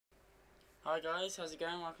Hi guys, how's it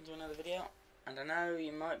going? Welcome to another video. And I know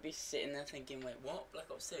you might be sitting there thinking, wait, what? Black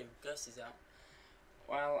Ops 2? Ghost is out.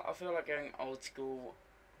 Well, I feel like going old school,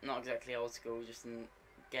 not exactly old school, just in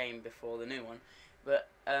game before the new one. But,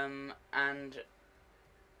 and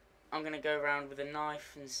I'm going to go around with a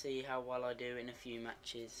knife and see how well I do in a few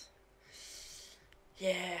matches.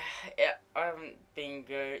 Yeah, I haven't been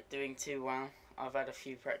doing too well. I've had a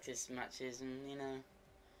few practice matches and, you know,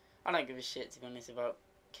 I don't give a shit, to be honest, about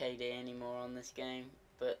KD anymore on this game,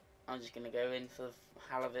 but I'm just going to go in for the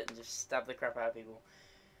hell of it and just stab the crap out of people.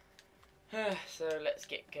 So let's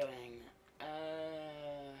get going. I'm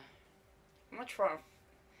going to try.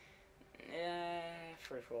 Yeah,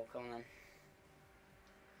 free for all, come on then.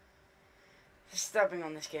 The stabbing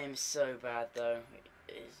on this game is so bad though,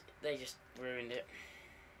 they just ruined it.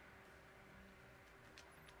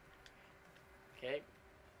 Okay.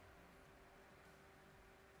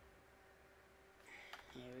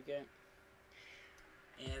 Here we go.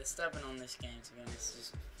 Yeah, the stabbing on this game, to be honest, is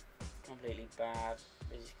just completely bad.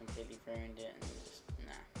 They just completely ruined it, and just,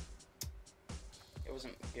 nah. It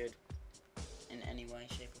wasn't good in any way,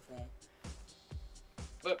 shape or form.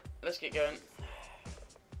 But, let's get going.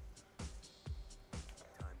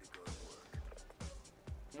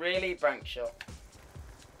 Really? Bank shot.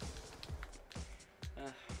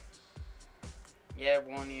 Yeah,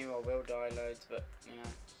 warn you, I will die loads, but, you know.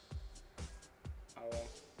 Oh well.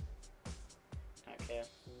 Don't care.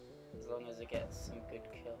 As long as it gets some good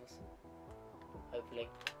kills. Hopefully.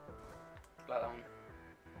 Like that one.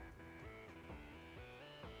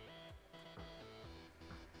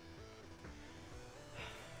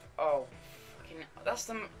 Oh, fucking. That's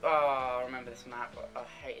the. Oh, I remember this map. I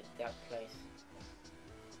hated that place.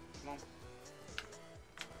 Come on.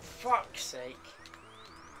 Fuck's sake.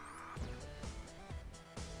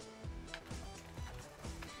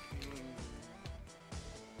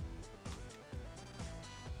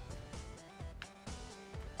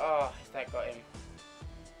 Oh, that got him.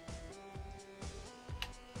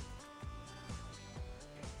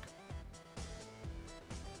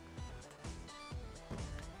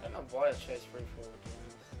 I don't know why I chose free forward, to be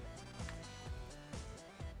honest.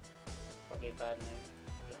 Probably a bad move.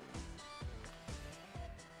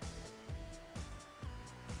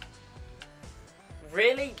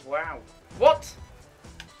 Really? Wow. What?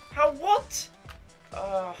 How? What?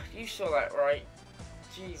 Oh, you saw that, right?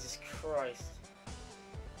 Jesus Christ.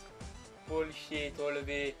 Bullshit, all of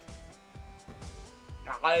it.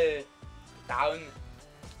 Down.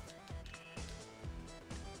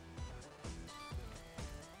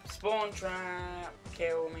 Spawn trap.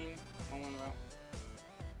 Kill me. I'm on about.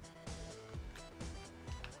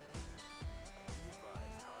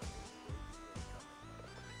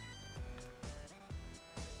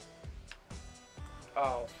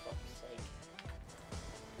 Oh, fuck's sake.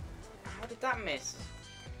 How did that miss?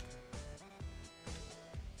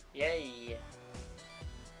 Yay.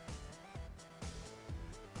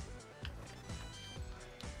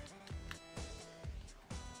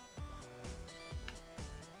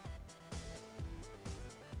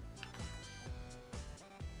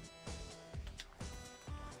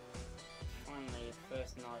 Finally,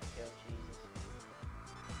 first knife kill, Jesus.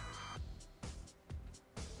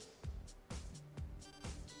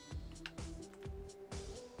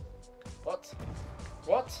 What?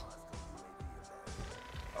 What?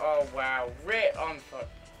 Oh wow, I'm fucked.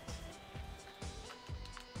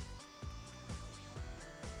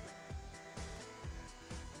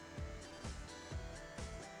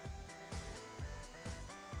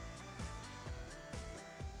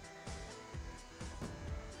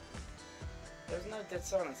 There's no dead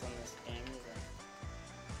silence on this game, is there?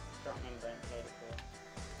 Can't remember I played it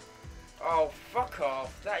before. Oh, fuck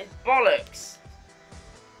off. That is bollocks.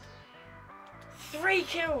 3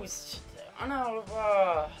 kills. I know.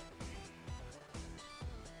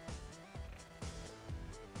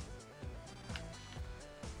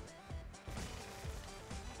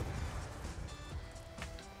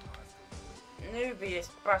 Noobiest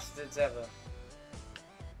bastards ever.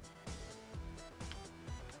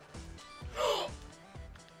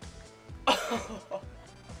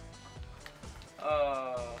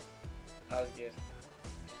 Oh, that was good.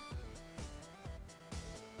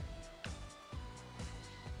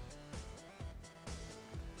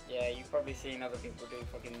 Yeah, you've probably seen other people do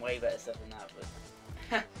fucking way better stuff than that,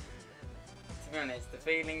 but to be honest, the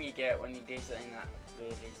feeling you get when you do something that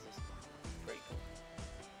weird is just pretty cool.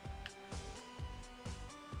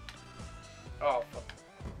 Oh, fuck.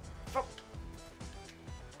 Fuck.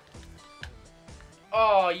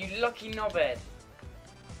 Oh, you lucky knobhead.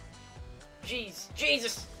 Jeez,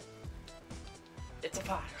 Jesus! It's a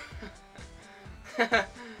fire.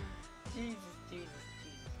 Jesus, Jesus.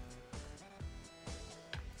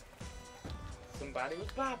 Somebody was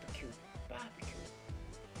barbecue.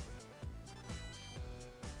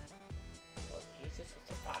 Oh, Jesus, what's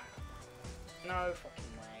a fire? No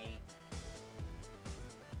fucking way.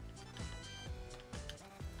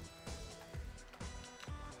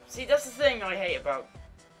 See, that's the thing I hate about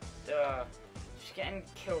just getting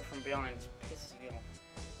killed from behind. It pisses me off.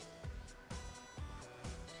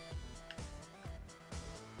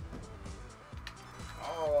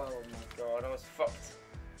 Oh my god, I was fucked.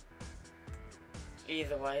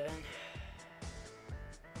 Either way then.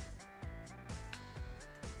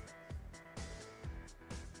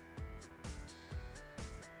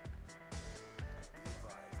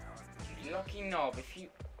 You lucky knob, if you...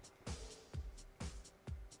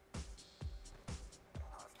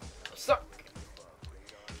 Suck!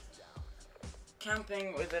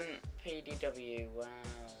 Camping with an PDW, wow.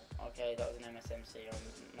 Okay, that was an MSMC,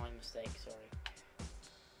 my mistake, sorry.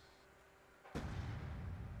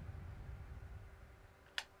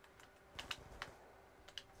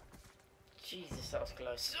 Jesus, that was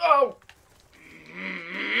close. Oh!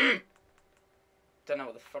 Don't know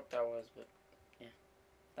what the fuck that was, but yeah,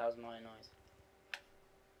 that was my noise.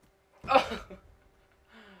 Oh!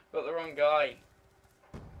 Got the wrong guy.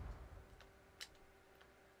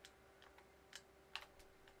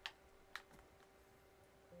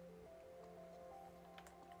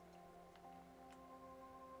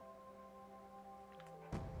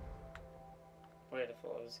 Weird, I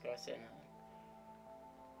thought it was this guy sitting there.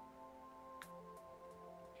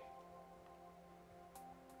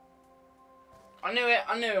 I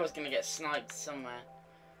knew I was gonna get sniped somewhere.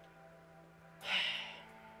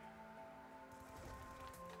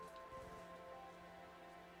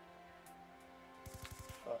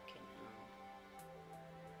 Fucking hell.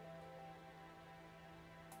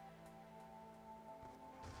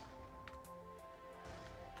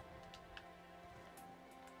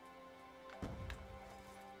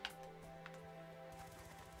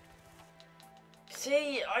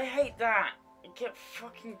 See, I hate that. I get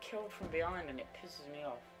fucking killed from behind and it pisses me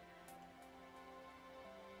off.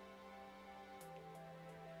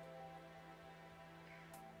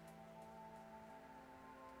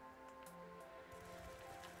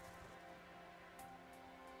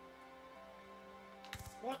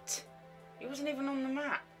 What? He wasn't even on the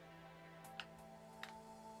map.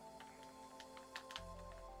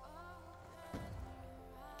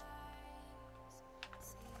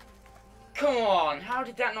 Come on, how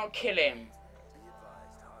did that not kill him?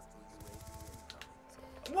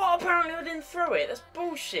 What? Apparently I didn't throw it. That's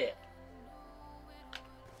bullshit.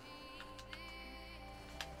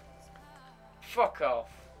 Fuck off.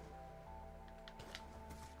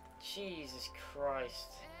 Jesus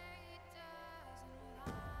Christ.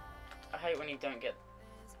 I hate when you don't get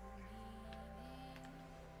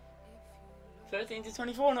 13 to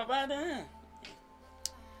 24, not bad, eh?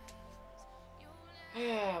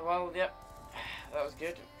 Yeah, well, yep. That was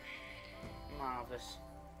good. Marvellous.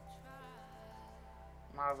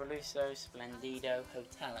 Marveluso, Splendido,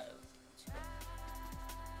 Hotello.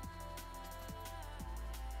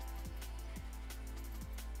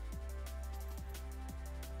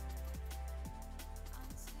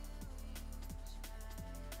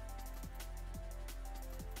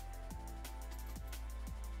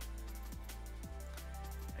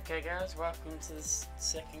 Okay guys, welcome to the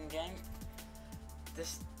second game.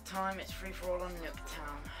 This time it's free for all on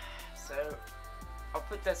Nooktown. So I'll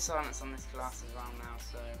put dead silence on this class as well now,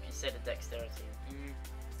 so instead of dexterity.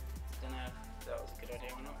 Don't know if that was a good idea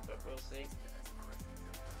or not, but we'll see.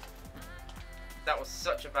 That was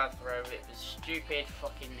such a bad throw, it was stupid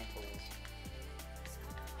fucking nipples.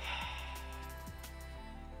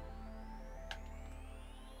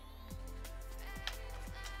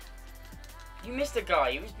 You missed a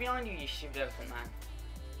guy, he was behind you, you stupid elephant man.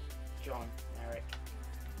 John, Eric.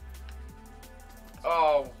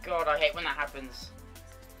 Oh god, I hate when that happens.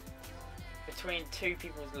 Between two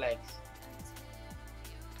people's legs.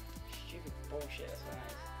 Stupid bullshit, that's what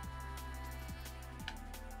it is.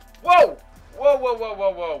 Whoa! Whoa, whoa, whoa,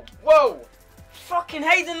 whoa, whoa. Whoa! Fucking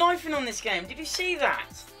hate the knifing on this game, did you see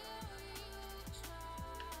that?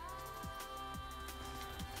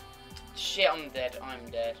 Shit, I'm dead, I'm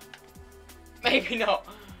dead. Maybe not.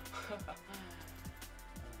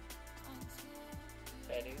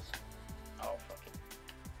 There it is. Oh, fuck it.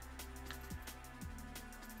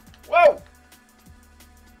 Whoa!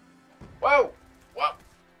 Whoa! Whoa!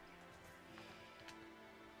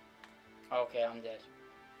 Okay, I'm dead.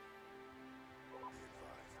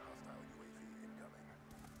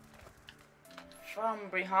 From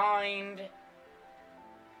behind.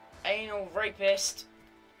 Anal rapist.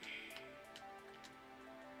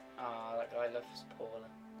 guy loves Paula.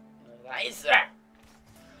 That is that.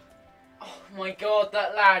 Oh my god,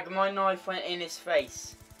 that lag! My knife went in his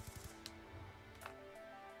face.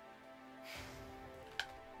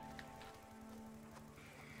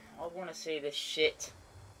 I want to see this shit.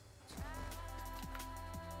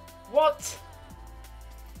 What?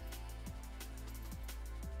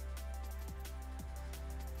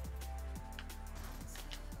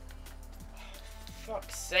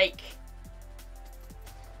 Fuck's sake.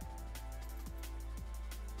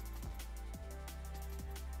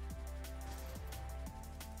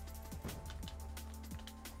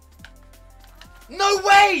 No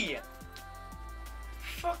way!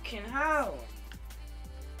 Fucking hell.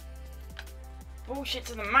 Bullshit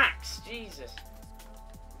to the max, Jesus.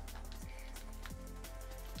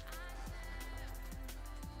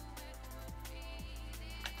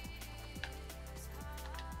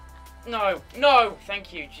 No, no,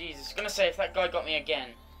 thank you, Jesus. I was gonna say if that guy got me again.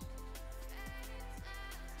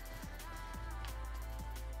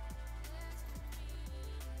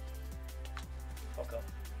 Fuck off.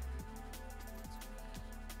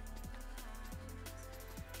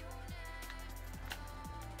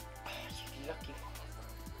 Oh, you lucky.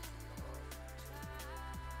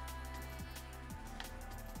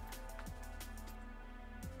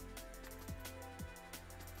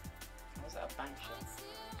 Was that a bank shot?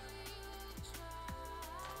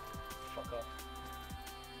 Fuck off.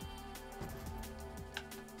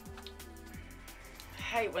 I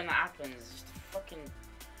hate when that happens. Just fucking.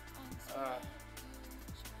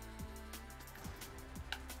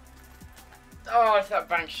 Oh, if that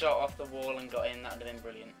bank shot off the wall and got in, that would have been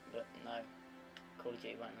brilliant. But no. Call of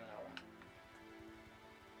Duty won't allow that.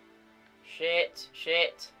 Shit,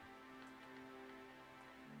 shit.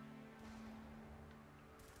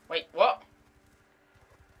 Wait, what?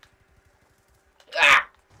 Ah!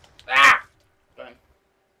 Ah! Got him.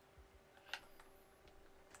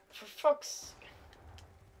 For fuck's...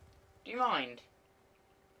 Do you mind?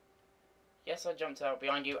 Yes, I jumped out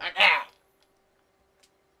behind you and... Ah!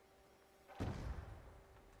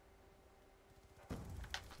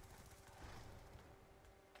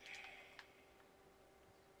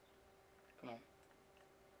 Come on.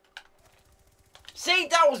 See,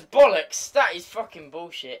 that was bollocks. That is fucking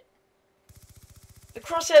bullshit. The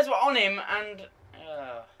crosshairs were on him and...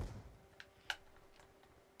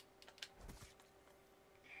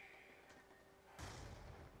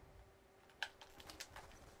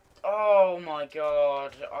 Oh my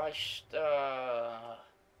god,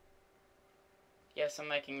 Yes, I'm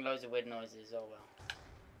making loads of weird noises, oh well.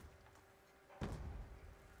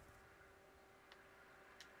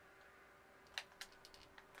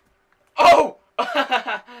 Oh!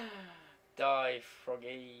 Die,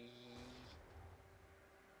 froggy.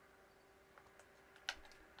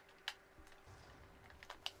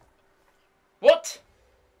 What?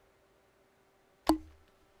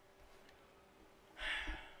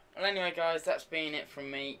 Well, anyway, guys, that's been it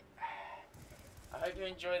from me. I hope you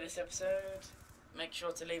enjoyed this episode. Make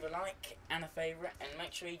sure to leave a like and a favourite, and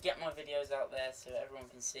make sure you get my videos out there so everyone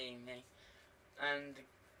can see me. And,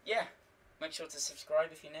 yeah, make sure to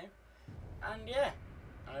subscribe if you're new. And, yeah,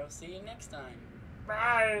 I will see you next time.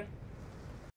 Bye!